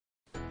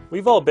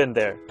We've all been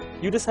there.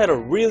 You just had a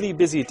really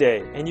busy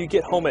day and you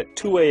get home at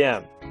 2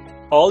 a.m.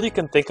 All you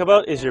can think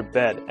about is your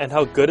bed and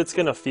how good it's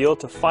gonna feel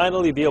to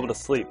finally be able to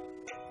sleep.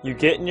 You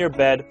get in your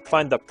bed,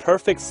 find the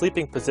perfect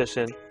sleeping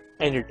position,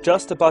 and you're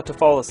just about to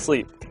fall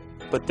asleep.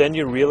 But then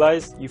you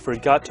realize you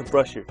forgot to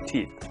brush your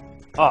teeth.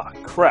 Ah,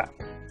 crap.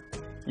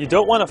 You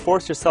don't want to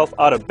force yourself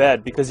out of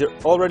bed because you're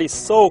already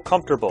so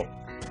comfortable.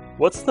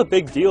 What's the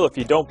big deal if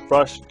you don't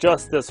brush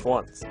just this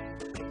once?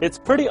 It's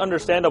pretty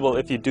understandable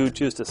if you do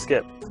choose to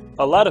skip.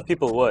 A lot of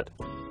people would.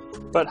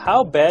 But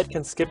how bad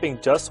can skipping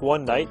just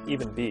one night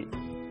even be?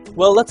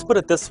 Well, let's put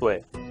it this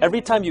way. Every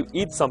time you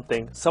eat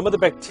something, some of the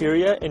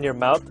bacteria in your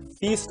mouth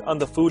feast on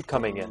the food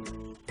coming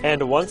in.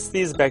 And once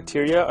these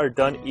bacteria are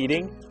done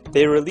eating,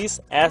 they release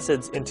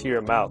acids into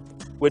your mouth,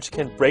 which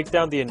can break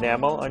down the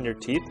enamel on your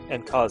teeth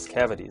and cause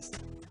cavities.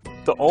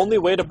 The only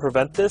way to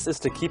prevent this is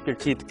to keep your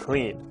teeth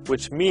clean,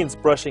 which means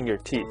brushing your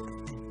teeth.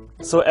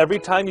 So every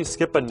time you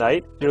skip a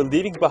night, you're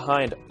leaving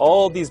behind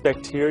all these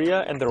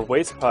bacteria and their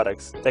waste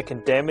products that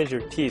can damage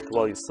your teeth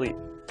while you sleep.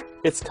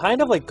 It's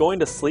kind of like going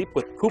to sleep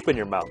with poop in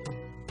your mouth.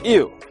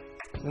 Ew!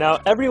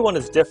 Now everyone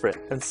is different,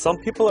 and some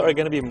people are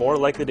going to be more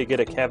likely to get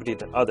a cavity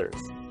than others.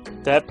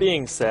 That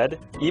being said,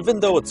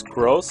 even though it's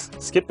gross,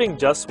 skipping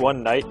just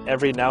one night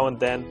every now and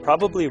then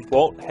probably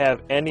won't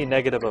have any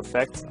negative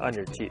effects on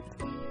your teeth.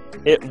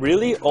 It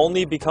really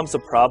only becomes a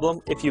problem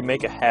if you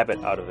make a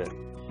habit out of it.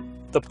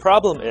 The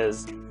problem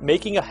is,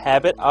 making a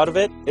habit out of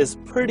it is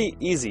pretty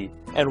easy,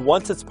 and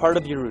once it's part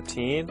of your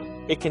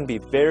routine, it can be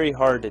very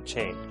hard to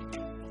change.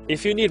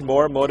 If you need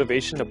more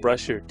motivation to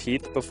brush your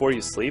teeth before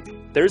you sleep,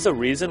 there's a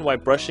reason why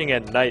brushing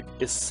at night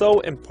is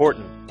so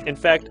important. In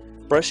fact,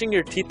 brushing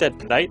your teeth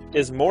at night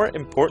is more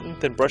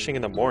important than brushing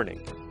in the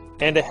morning.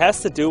 And it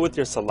has to do with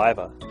your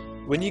saliva.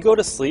 When you go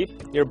to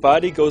sleep, your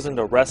body goes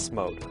into rest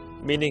mode,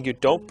 meaning you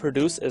don't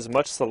produce as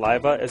much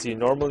saliva as you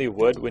normally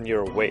would when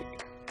you're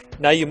awake.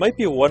 Now you might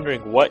be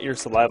wondering what your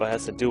saliva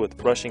has to do with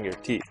brushing your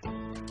teeth.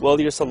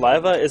 Well, your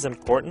saliva is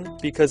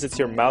important because it's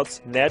your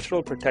mouth's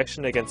natural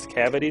protection against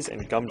cavities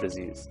and gum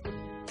disease.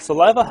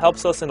 Saliva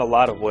helps us in a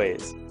lot of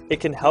ways. It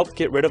can help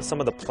get rid of some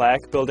of the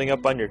plaque building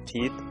up on your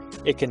teeth,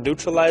 it can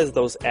neutralize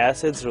those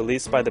acids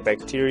released by the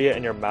bacteria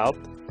in your mouth,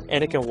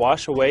 and it can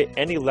wash away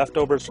any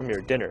leftovers from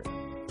your dinner.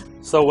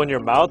 So when your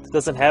mouth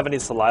doesn't have any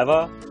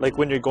saliva, like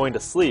when you're going to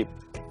sleep,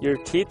 your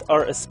teeth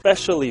are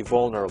especially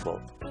vulnerable,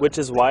 which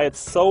is why it's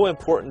so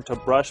important to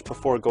brush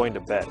before going to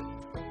bed.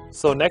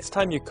 So next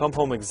time you come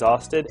home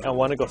exhausted and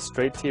want to go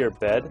straight to your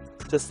bed,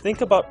 just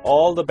think about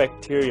all the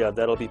bacteria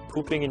that'll be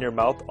pooping in your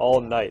mouth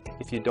all night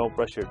if you don't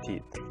brush your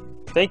teeth.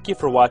 Thank you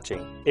for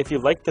watching. If you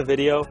liked the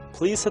video,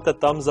 please hit the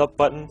thumbs up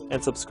button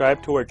and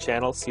subscribe to our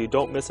channel so you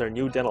don't miss our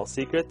new dental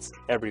secrets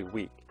every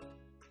week.